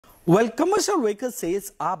Well, commercial vehicle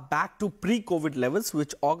sales are back to pre-COVID levels,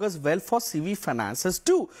 which augurs well for CV finances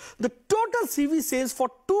too. The total CV sales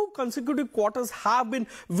for 2 consecutive quarters have been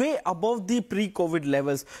way above the pre-COVID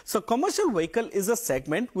levels. So, commercial vehicle is a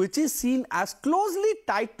segment which is seen as closely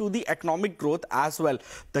tied to the economic growth as well.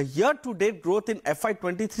 The year-to-date growth in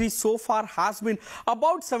FY23 so far has been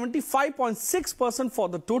about 75.6% for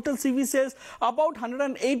the total CV sales, about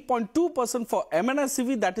 108.2% for M&S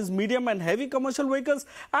CV, that is medium and heavy commercial vehicles,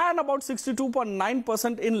 and about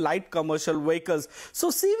 62.9% in light commercial vehicles. So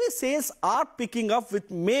CV sales are picking up,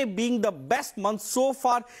 with May being the best month so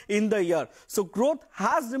far in the year. So growth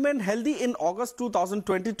has remained healthy in August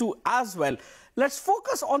 2022 as well. Let's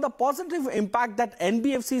focus on the positive impact that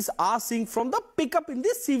NBFCs are seeing from the pickup in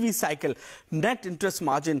this CV cycle. Net interest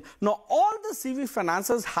margin. Now, all the CV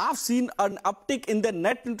financiers have seen an uptick in their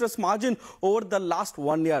net interest margin over the last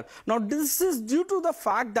 1 year. Now, this is due to the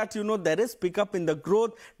fact that, there is pickup in the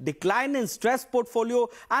growth, decline in stress portfolio,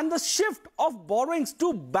 and the shift of borrowings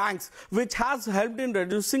to banks, which has helped in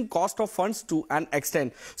reducing cost of funds to an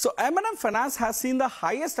extent. So, M&M Finance has seen the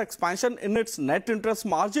highest expansion in its net interest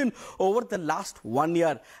margin over the last 1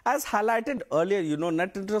 year. As highlighted earlier,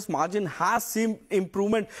 net interest margin has seen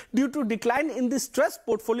improvement due to decline in the stress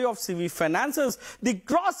portfolio of CV finances. The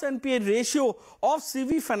gross NPA ratio of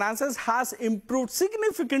CV finances has improved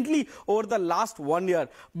significantly over the last 1 year.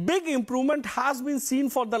 Big improvement has been seen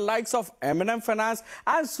for the likes of M&M Finance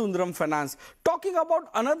and Sundaram Finance. Talking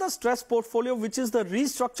about another stress portfolio, which is the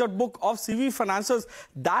restructured book of CV finances,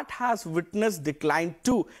 that has witnessed decline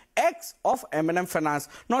too. X of M&M Finance.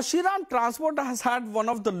 Now, Shriram Transport has had one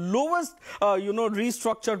of the lowest,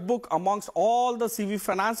 restructured book amongst all the CV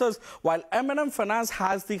financiers, while M&M Finance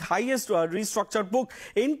has the highest restructured book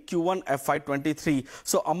in Q1 FY23.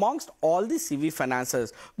 So, amongst all the CV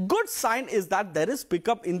financiers, good sign is that there is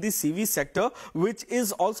pickup in the CV sector, which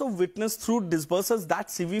is also witnessed through disbursements that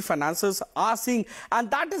CV financiers are seeing,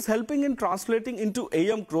 and that is helping in translating into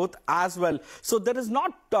AUM growth as well. So, there is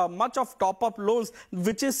not much of top-up loans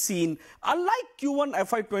which is seen. Unlike Q1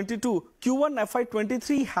 FY22, Q1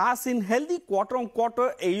 FY23 has seen healthy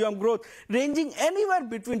quarter-on-quarter AUM growth ranging anywhere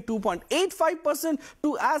between 2.85%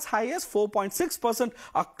 to as high as 4.6%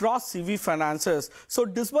 across CV finances. So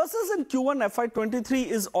disbursements in Q1 FY23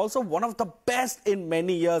 is also one of the best in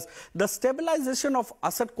many years. The stabilization of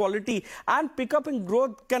asset quality and pickup in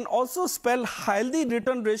growth can also spell healthy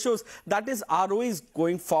return ratios, that is ROEs,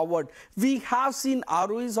 going forward. We have seen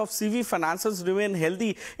ROEs of CV finances remain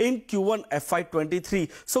healthy in Q1 FY23.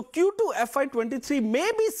 So Q2 FY23 may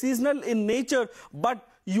be seasonal in nature, but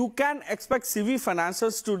you can expect CV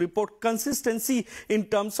financiers to report consistency in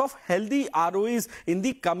terms of healthy ROEs in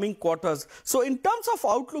the coming quarters. So in terms of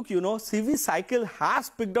outlook, CV cycle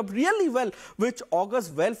has picked up really well, which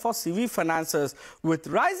augurs well for CV financiers. With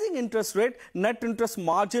rising interest rate, net interest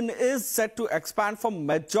margin is set to expand for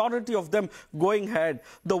majority of them going ahead.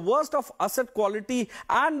 The worst of asset quality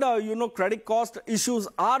and credit cost issues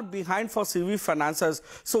are behind for CV financiers.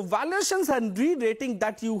 So valuations and re-rating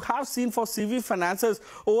that you have seen for CV financiers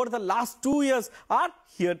over the last 2 years are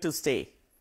here to stay.